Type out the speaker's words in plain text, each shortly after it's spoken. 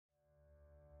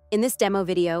In this demo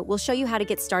video, we'll show you how to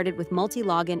get started with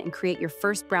Multilogin and create your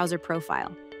first browser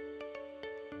profile.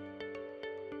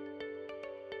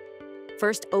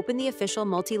 First, open the official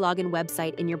Multilogin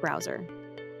website in your browser.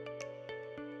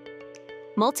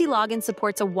 Multilogin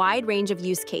supports a wide range of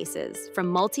use cases, from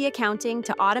multi-accounting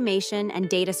to automation and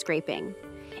data scraping.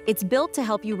 It's built to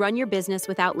help you run your business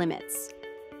without limits.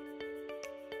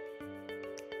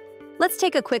 Let's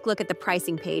take a quick look at the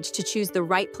pricing page to choose the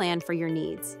right plan for your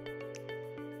needs.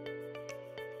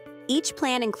 Each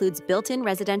plan includes built-in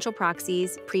residential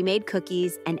proxies, pre-made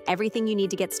cookies, and everything you need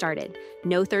to get started.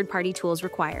 No third-party tools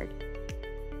required.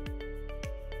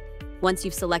 Once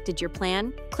you've selected your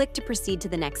plan, click to proceed to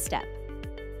the next step.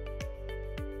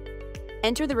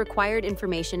 Enter the required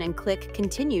information and click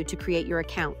Continue to create your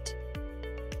account.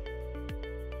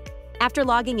 After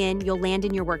logging in, you'll land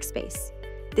in your Workspace.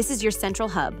 This is your central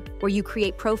hub, where you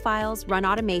create profiles, run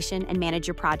automation, and manage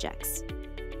your projects.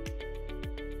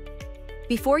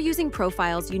 Before using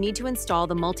profiles, you need to install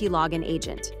the Multilogin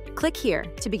agent. Click here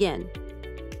to begin.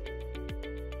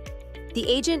 The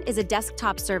agent is a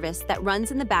desktop service that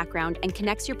runs in the background and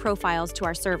connects your profiles to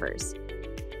our servers.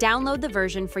 Download the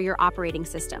version for your operating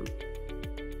system.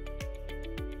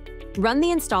 Run the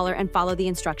installer and follow the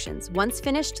instructions. Once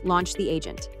finished, launch the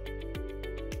agent.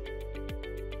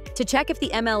 To check if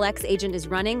the MLX agent is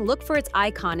running, look for its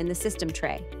icon in the system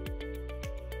tray.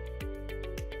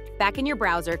 Back in your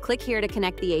browser, click here to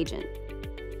connect the agent.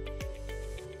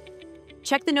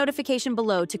 Check the notification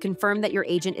below to confirm that your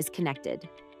agent is connected.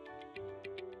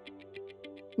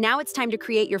 Now it's time to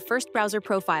create your first browser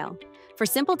profile. For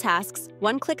simple tasks,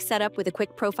 one-click setup with a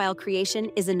quick profile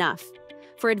creation is enough.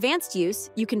 For advanced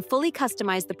use, you can fully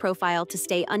customize the profile to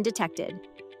stay undetected.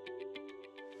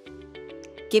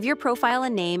 Give your profile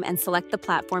a name and select the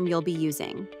platform you'll be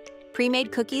using.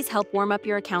 Pre-made cookies help warm up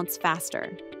your accounts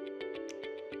faster.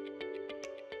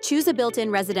 Choose a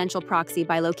built-in residential proxy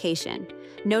by location.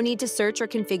 No need to search or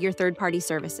configure third-party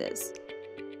services.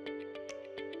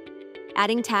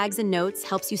 Adding tags and notes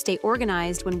helps you stay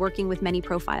organized when working with many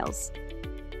profiles.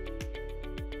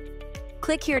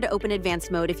 Click here to open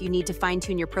advanced mode if you need to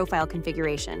fine-tune your profile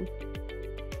configuration.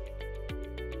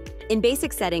 In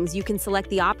basic settings, you can select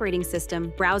the operating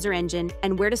system, browser engine,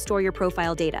 and where to store your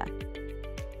profile data.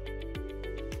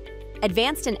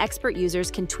 Advanced and expert users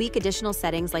can tweak additional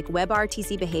settings like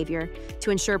WebRTC behavior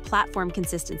to ensure platform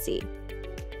consistency.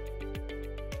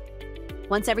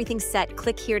 Once everything's set,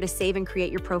 click here to save and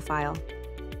create your profile.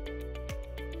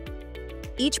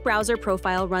 Each browser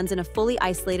profile runs in a fully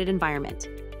isolated environment.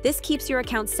 This keeps your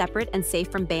account separate and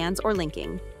safe from bans or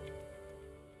linking.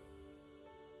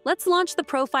 Let's launch the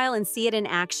profile and see it in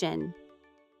action.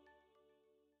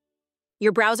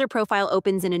 Your browser profile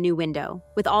opens in a new window,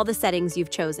 with all the settings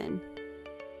you've chosen.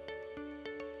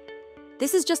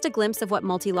 This is just a glimpse of what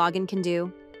Multilogin can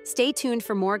do. Stay tuned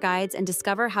for more guides and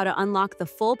discover how to unlock the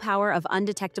full power of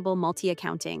undetectable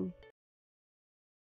multi-accounting.